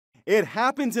It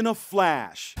happens in a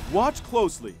flash. Watch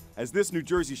closely. As this New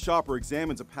Jersey shopper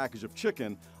examines a package of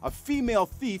chicken, a female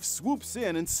thief swoops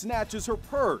in and snatches her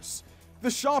purse. The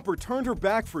shopper turned her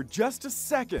back for just a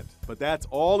second, but that's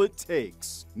all it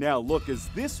takes. Now look as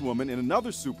this woman in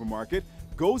another supermarket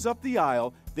goes up the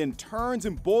aisle, then turns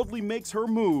and boldly makes her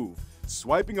move,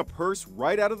 swiping a purse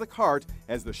right out of the cart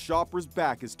as the shopper's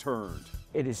back is turned.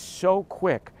 It is so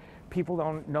quick, people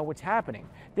don't know what's happening.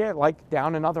 They're like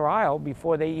down another aisle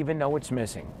before they even know it's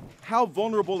missing. How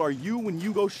vulnerable are you when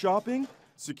you go shopping?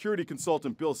 Security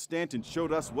consultant Bill Stanton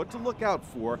showed us what to look out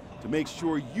for to make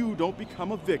sure you don't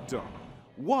become a victim.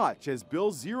 Watch as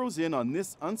Bill zeroes in on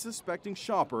this unsuspecting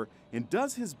shopper and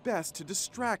does his best to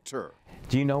distract her.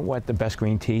 Do you know what the best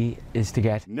green tea is to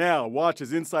get? Now watch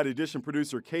as Inside Edition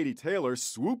producer Katie Taylor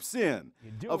swoops in.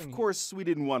 Of course, we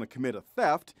didn't want to commit a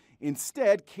theft.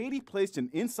 Instead, Katie placed an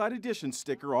Inside Edition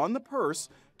sticker on the purse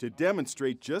to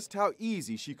demonstrate just how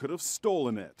easy she could have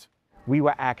stolen it. We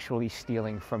were actually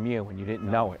stealing from you and you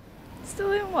didn't know it.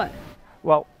 Stealing what?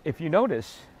 Well, if you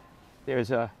notice,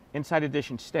 there's a Inside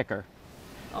Edition sticker.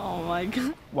 Oh my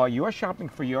God. While you're shopping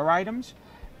for your items,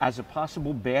 as a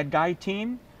possible bad guy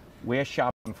team, we're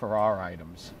shopping for our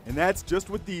items. And that's just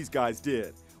what these guys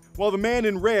did. While the man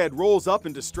in red rolls up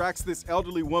and distracts this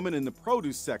elderly woman in the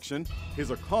produce section, his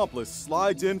accomplice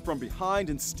slides in from behind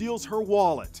and steals her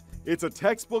wallet. It's a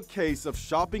textbook case of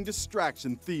shopping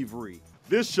distraction thievery.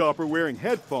 This shopper wearing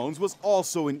headphones was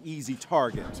also an easy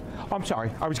target. I'm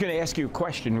sorry, I was going to ask you a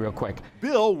question real quick.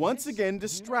 Bill once again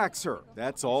distracts her.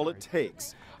 That's all it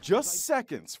takes. Just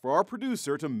seconds for our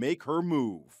producer to make her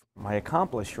move. My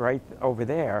accomplice right over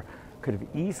there could have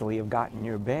easily have gotten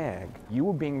your bag. You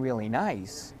were being really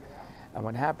nice, and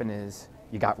what happened is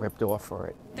you got ripped off for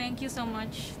it. Thank you so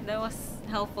much. That was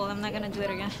helpful. I'm not gonna do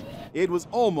it again. It was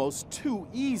almost too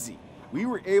easy. We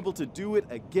were able to do it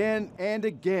again and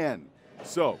again.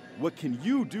 So, what can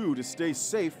you do to stay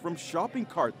safe from shopping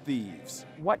cart thieves?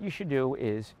 What you should do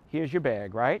is, here's your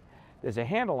bag, right? There's a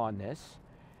handle on this.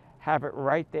 Have it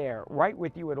right there, right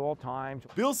with you at all times.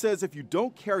 Bill says if you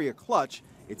don't carry a clutch,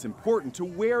 it's important to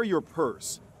wear your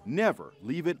purse. Never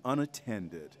leave it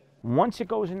unattended. Once it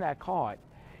goes in that cart,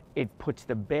 it puts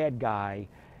the bad guy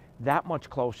that much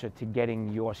closer to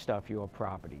getting your stuff, your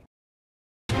property.